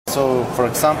So, for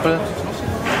example,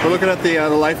 we're looking at the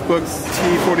Lifebooks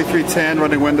T4310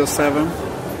 running Windows 7.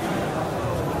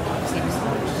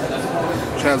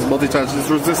 Which has multi-touch. It's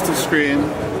a resistive screen.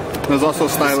 There's also a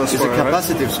stylus. It's a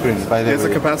capacitive screen, by the way. It's a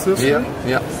capacitive screen?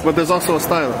 Yeah. But there's also a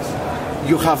stylus.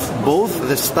 You have both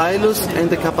the stylus and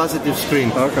the capacitive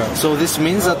screen. Okay. So this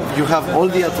means that you have all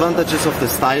the advantages of the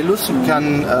stylus. You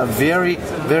can very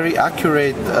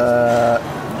accurate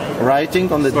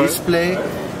writing on the display,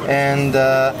 and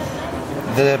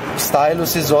the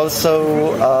stylus is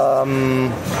also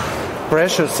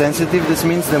pressure sensitive. This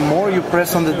means the more you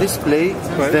press on the display,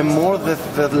 the more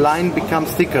the line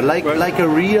becomes thicker, like a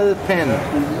real pen.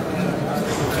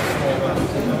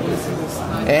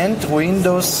 And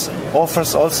Windows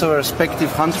offers also a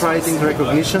respective handwriting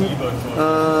recognition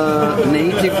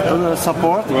native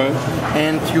support,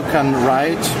 and you can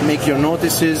make your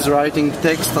notices, writing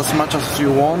text as much as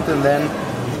you want, and then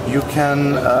you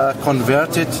can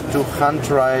convert it to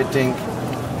handwriting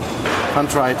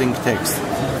text.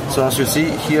 So as you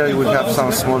see here, you will have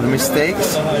some small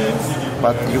mistakes,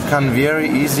 but you can very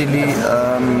easily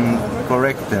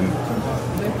correct them.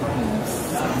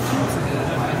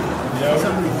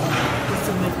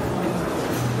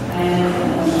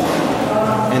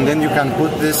 And then you can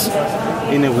put this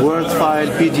in a Word file,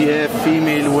 PDF,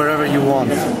 email, wherever you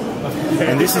want.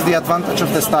 And this is the advantage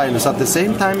of the stylus. At the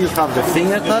same time, you have the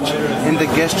finger touch and the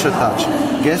gesture touch.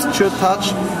 Gesture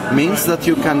touch means that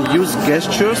you can use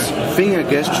gestures, finger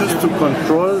gestures, to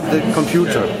control the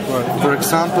computer. For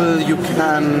example, you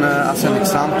can, as an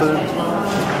example,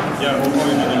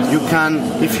 you can,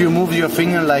 if you move your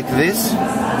finger like this,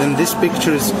 then this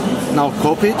picture is now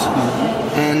copied.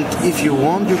 And if you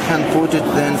want, you can put it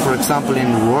then, for example,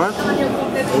 in Word.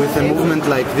 With a movement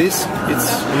like this,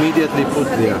 it's immediately put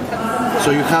there.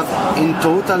 So you have in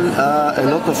total a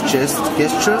lot of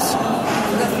gestures.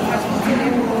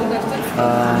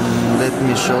 Let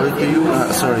me show it to you.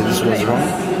 Sorry, this was wrong.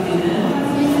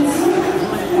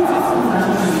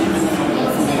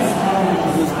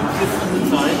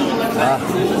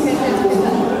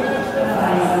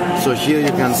 So here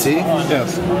you can see,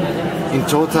 yes, in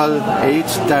total 8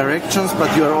 directions,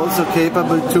 but you are also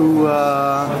capable to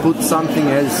put something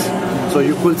else. So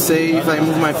you could say, if I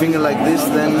move my finger like this,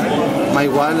 then my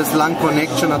wireless LAN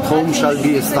connection at home shall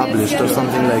be established, or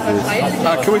something like this.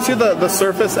 Can we see the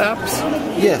Surface apps?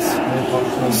 Yes.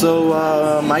 So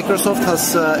Microsoft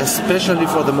has, especially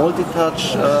for the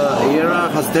multi-touch era,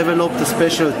 has developed a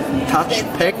special touch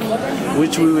pack,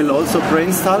 which we will also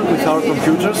pre-install with our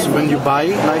computers. When you buy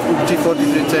Lifebook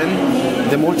T4310,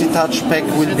 the multi-touch pack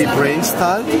will be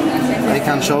pre-installed. I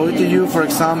can show it to you. For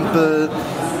example,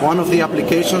 one of the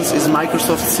applications is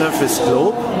Microsoft Surface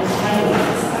Globe,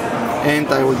 and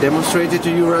I will demonstrate it to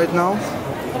you right now.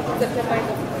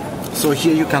 So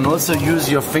here you can also use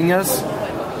your fingers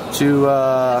to...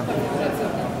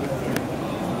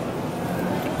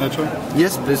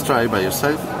 Yes, please try by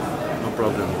yourself, no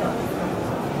problem.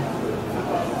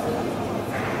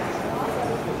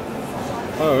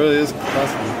 Oh, it really is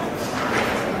awesome.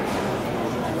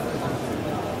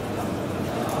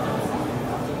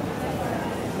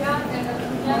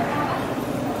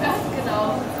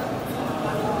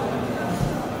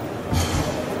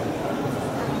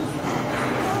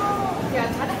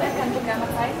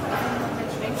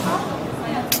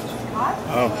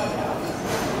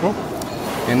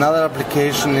 Another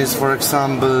application is, for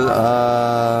example,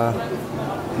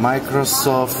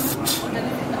 Microsoft.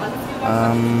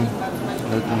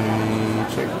 Let me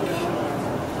check.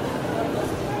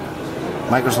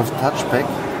 Microsoft Touchpad.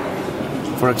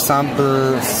 For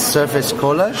example, Surface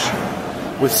Collage.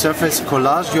 With Surface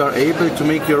Collage, you are able to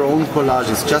make your own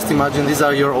collages. Just imagine these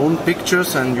are your own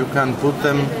pictures, and you can put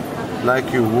them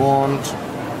like you want.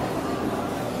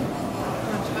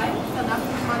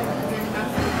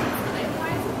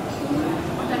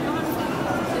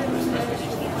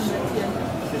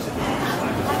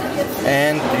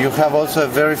 And you have also a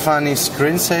very funny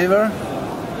screensaver.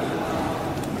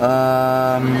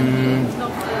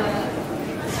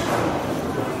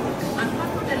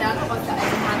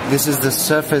 This is the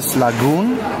Surface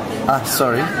Lagoon.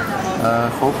 Sorry.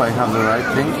 Hope I have the right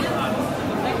thing.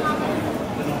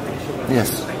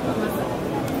 Yes.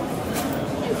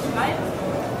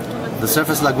 The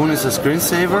Surface Lagoon is a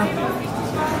screensaver.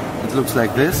 It looks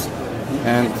like this.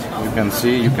 And you can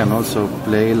see, you can also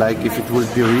play like if it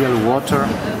would be real water.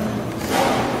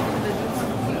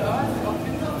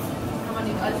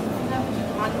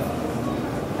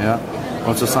 Yeah.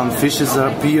 Also some fishes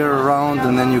appear around,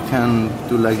 and then you can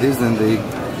do like this, then they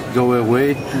go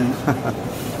away.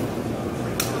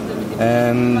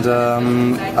 And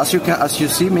as you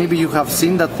see, maybe you have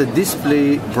seen that the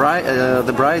display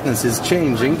the brightness is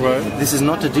changing. Right. This is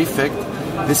not a defect.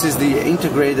 This is the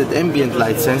integrated ambient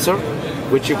light sensor,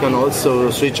 which you can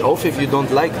also switch off if you don't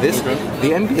like this. Okay.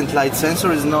 The ambient light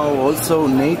sensor is now also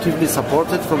natively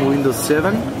supported from Windows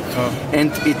 7,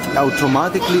 and it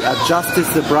automatically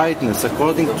adjusts the brightness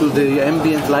according to the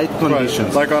ambient light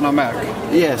conditions. Right. Like on a Mac.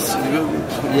 Yes,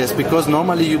 yes, because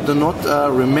normally you do not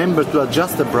remember to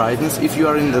adjust the brightness. If you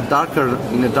are in a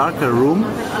darker room,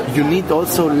 you need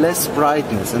also less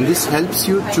brightness, and this helps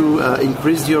you to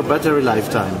increase your battery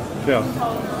lifetime. Yeah.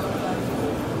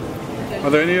 Are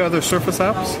there any other Surface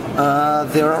apps?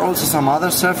 There are also some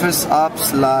other Surface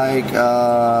apps, like,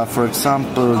 for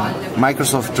example,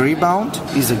 Microsoft Rebound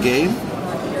is a game.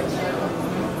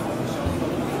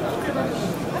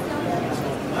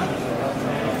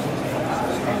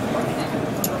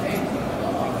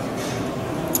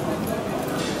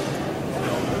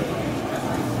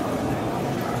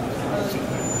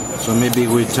 So maybe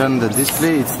we turn the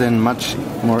display, it's then much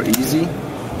more easy.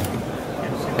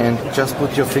 And just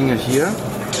put your finger here.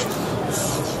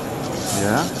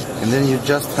 Yeah. And then you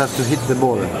just have to hit the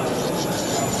ball.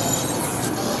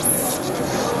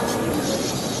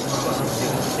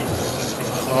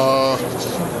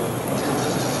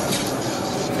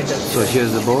 So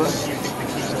here's the ball.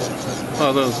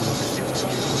 Oh, those.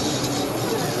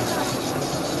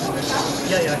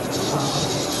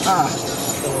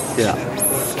 Yeah.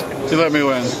 You let me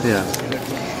win. Yeah.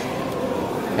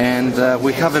 And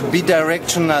we have a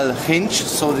bidirectional hinge,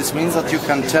 so this means that you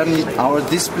can turn our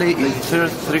display in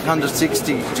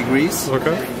 360 degrees.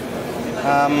 Okay.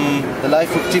 The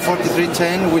LifeHook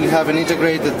T4310 will have an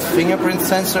integrated fingerprint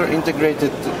sensor,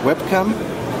 integrated webcam.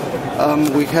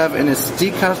 We have an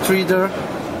SD card reader,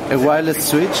 a wireless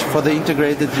switch for the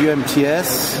integrated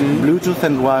UMTS, Bluetooth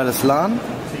and wireless LAN,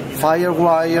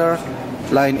 Firewire,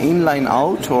 line in, line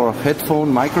out, or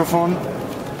headphone, microphone,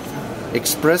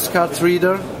 express card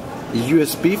reader,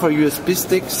 USB for USB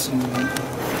sticks,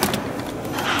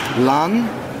 LAN,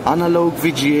 analog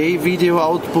VGA video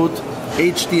output,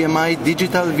 HDMI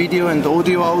digital video and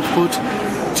audio output,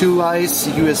 2 eyes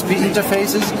USB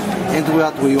interfaces, and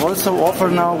what we also offer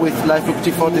now with LifeHook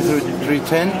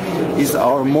T4310 is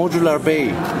our modular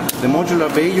bay. The modular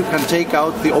bay, you can take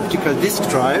out the optical disk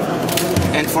drive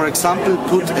and, for example,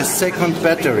 put a second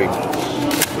battery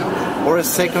or a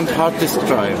second hard disk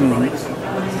drive,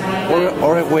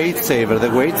 or a weight saver.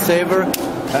 The weight saver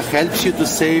helps you to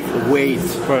save weight.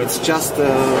 Right. It's just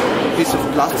a piece of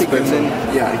plastic, and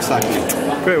then, yeah, exactly.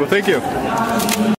 Great, well, thank you.